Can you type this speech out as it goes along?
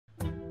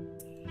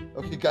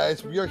Okay,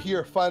 guys, we are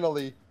here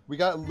finally. We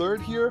got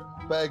lured here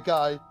by a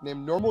guy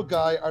named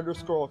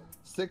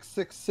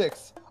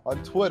normalguy_666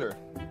 on Twitter.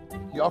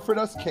 He offered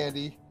us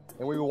candy,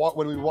 and when we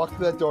walked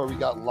through that door, we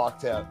got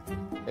locked out,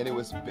 and it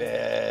was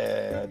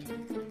bad.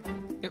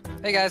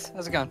 Hey guys,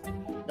 how's it going?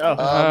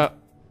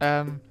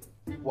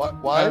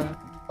 What? Why?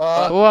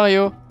 Who are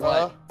you?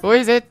 Who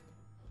is it?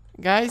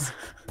 Guys?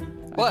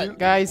 What?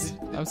 Guys,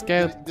 I'm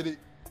scared. Did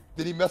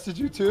he message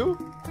you too?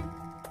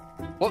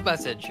 What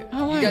message?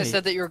 Oh, You guys wait.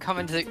 said that you were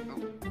coming to the...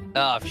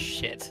 Oh,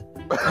 shit.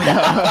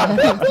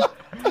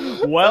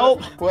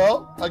 Well,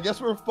 I guess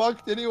we're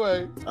fucked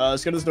anyway.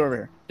 let's go to this door over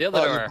here. The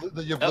other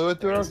door. You blew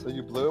it through?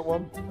 You blew it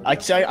one? I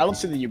don't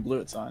see that you blew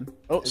it sign.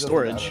 Oh, It doesn't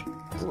storage.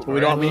 matter. But we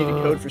don't need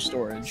a code for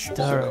storage.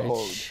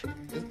 Storage.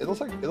 It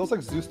looks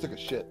like Zeus took a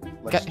shit.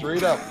 Like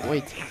straight up.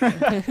 Wait.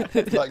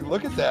 Like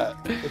look at that.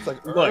 It's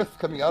like Look. earth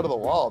coming out of the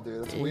wall,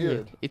 dude. It's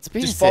weird. It's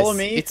penis. Just follow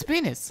me. It's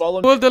penis. Follow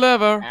me. Pull the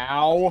lever.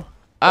 Ow.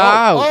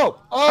 Ow.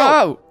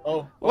 Oh!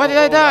 Oh. Why did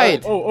I die?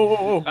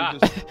 Oh.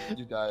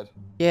 You died.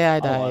 Yeah, I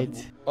died.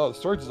 Oh, the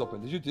storage is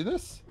open. Did you do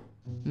this?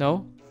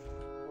 No.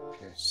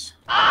 Okay.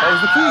 That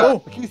was the key.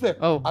 Oh. The key's there.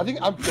 Oh. I think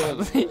I'm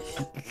killing you.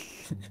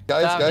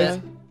 Guys,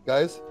 man.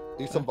 guys,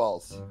 eat some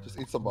balls. Just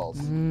eat some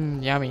balls.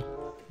 Yummy.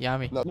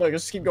 Yummy. No. No,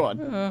 just keep going.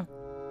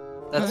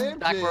 That's Damn,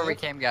 back where we Jake.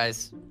 came,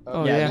 guys.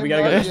 Oh, yeah, yeah. we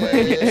gotta go.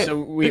 Yeah. So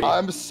we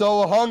I'm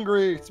so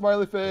hungry.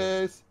 Smiley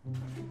face.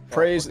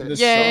 praise Okay. this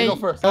Yay. Go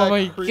first. Oh That my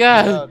creeped me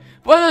god. out.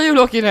 What are you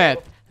looking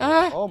at?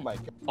 Huh? Oh my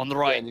god. On the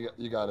Yeah, right.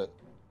 you got it.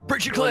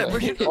 Bridget Clip,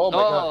 Bridget Clip. Oh my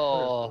god.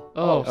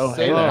 Oh. Oh,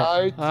 Say hey there.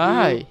 hi to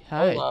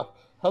Hi. Olaf.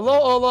 Hello,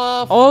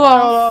 Olaf.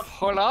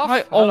 Olaf. Olaf. Hi,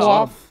 There's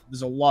Olaf.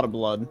 a lot of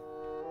blood.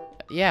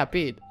 Yeah,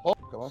 Pete. Oh,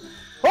 come on.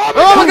 Oh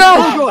my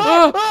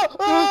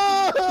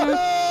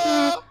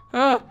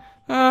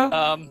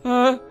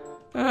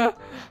god!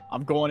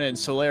 I'm going in.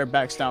 Solaire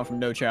backs down from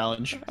no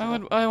challenge. I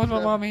want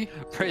my mommy.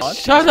 Praise-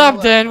 Shut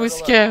up, Dan. We're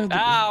scared.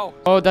 Ow.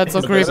 Oh, that's so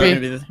Is this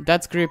creepy. gonna be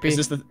That's creepy. Is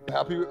this the?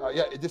 Happy?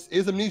 Yeah, this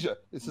is amnesia.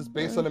 This is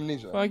based on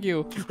amnesia. Fuck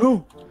you.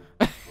 Ooh.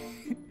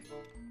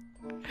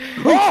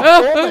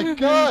 Oh my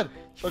god!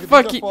 Okay,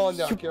 Fuck these are you. falling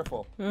down.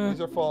 Careful.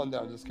 These are falling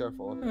down. Just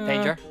careful. Okay.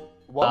 Danger.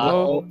 What?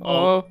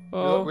 Oh.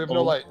 We have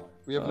no light.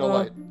 We have no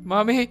light.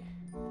 Mommy.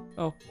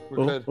 We're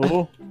good.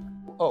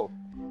 Oh.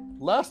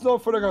 Last known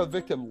photograph of the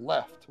victim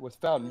left was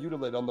found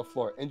mutilated on the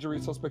floor.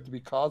 Injury suspect to be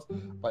caused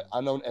by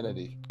unknown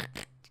entity.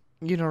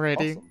 You know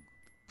ready. Awesome.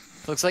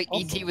 Looks like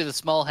Awesome. E.T. with a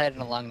small head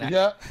and a long neck.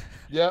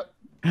 Yeah.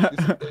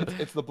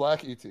 It's the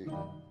black ET.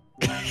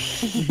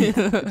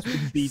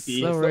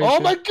 BT. So Oh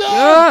my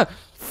god! Ah!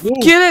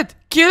 Kill it!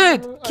 Kill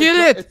it! Kill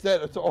it! It's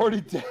dead. It's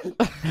already dead.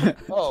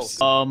 Oh,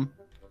 you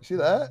see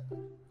that?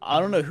 I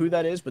don't know who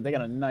that is, but they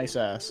got a nice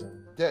ass.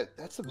 Dead.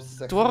 That's some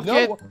sexy. Twerk No.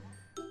 it.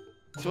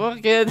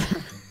 Twerk it.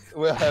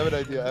 Wait, I have an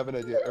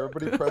idea.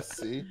 Everybody press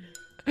C,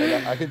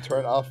 and I can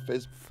turn off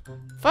Facebook.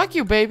 Fuck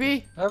you,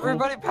 baby.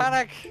 Everybody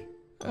panic.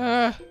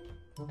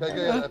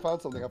 Okay, I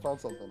found something.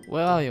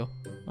 Where are you?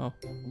 Oh,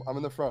 I'm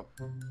in the front.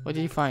 what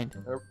did you find?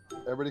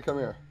 Everybody come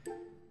here.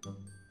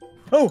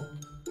 Oh!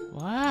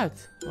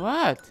 What?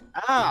 What?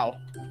 Ow!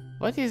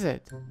 What is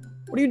it?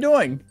 What are you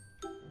doing?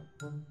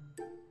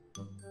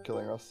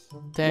 Killing us.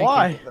 Thank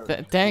Why? you.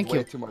 Thank Way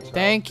you. too much health.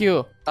 Thank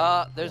you.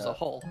 There's Yeah. a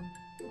hole.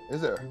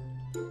 Is there?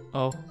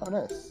 Oh. Oh,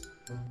 nice.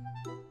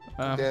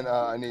 Um. Dan,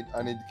 I need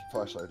the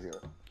flashlight here.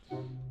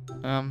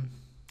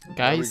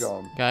 Guys.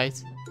 going?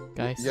 Guys.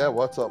 Yeah,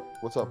 what's up?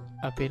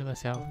 I peed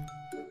myself.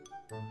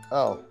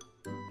 Oh.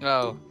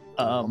 Oh.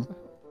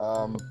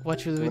 What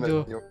should we you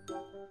do? wanna-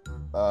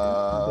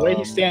 The way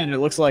he's standing, it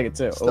looks like it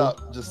too.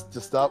 Stop. Just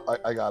stop.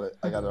 I got it.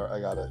 I got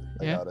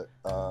Yeah? it.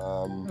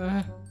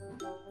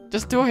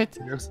 Just do it.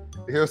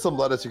 Here's some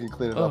lettuce. You can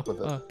clean it up with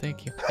it. Oh,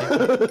 thank you.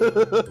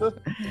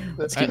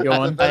 Let's keep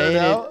going.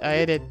 I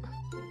ate it.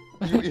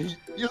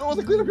 You're the one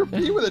to clean up your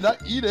pee with it, not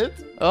eat it.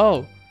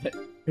 Oh,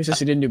 Who says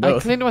he didn't do I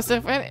both? cleaned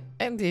myself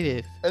and did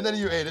it. And then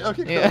you ate it.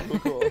 Okay, cool. Yeah.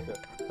 Cool.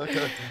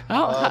 Okay.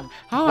 How?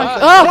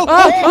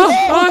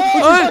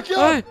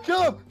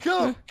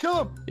 Kill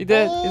him! He's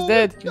dead. Oh He's my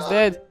dead.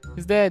 God.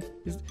 He's dead.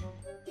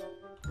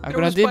 I'm There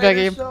gonna was debug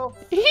him. spiders, Shell.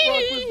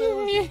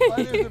 Fuck,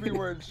 spiders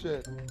everywhere and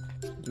shit.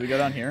 Do we go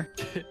down here?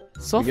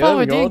 So We far, good? we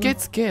We didn't golden?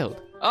 get scared.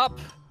 Up.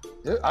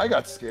 Yeah, I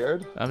got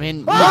scared. I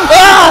mean,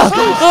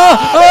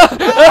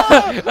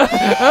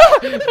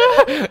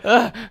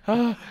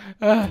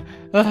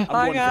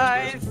 Hi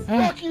guys.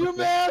 Fuck you,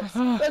 Max!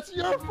 That's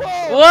your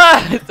fault!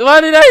 what?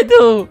 What did I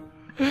do?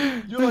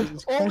 You're like,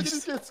 oh, we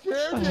didn't get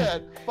scared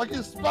yet!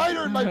 Fucking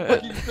spider in my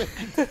fucking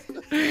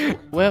face!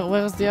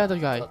 Where's the other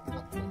guy?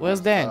 Where's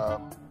Dan?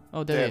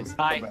 Oh, there he Dan, is.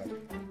 Hi. come back.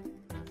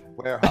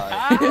 Where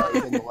high?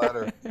 He's in the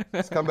ladder.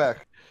 Let's come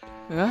back.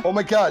 Huh? Oh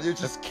my god, you're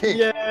just cake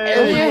Yay!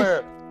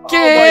 everywhere!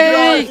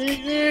 Cake!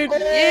 Eat!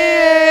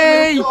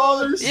 Yay!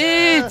 Dollars!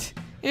 Eat!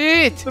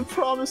 Eat! The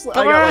promised land.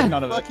 Come I got like on.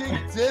 none of it. Fucking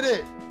did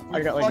it!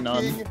 I got like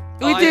none.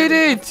 We did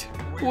it!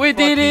 We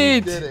did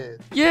it! Did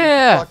it!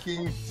 Yeah!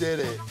 Fucking did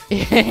it!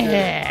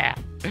 Yeah!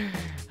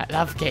 I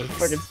love cakes.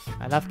 Fucking-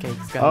 I love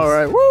cakes, guys. All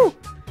right. Woo!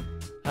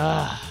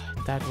 Ah,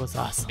 That was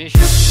awesome. Fish.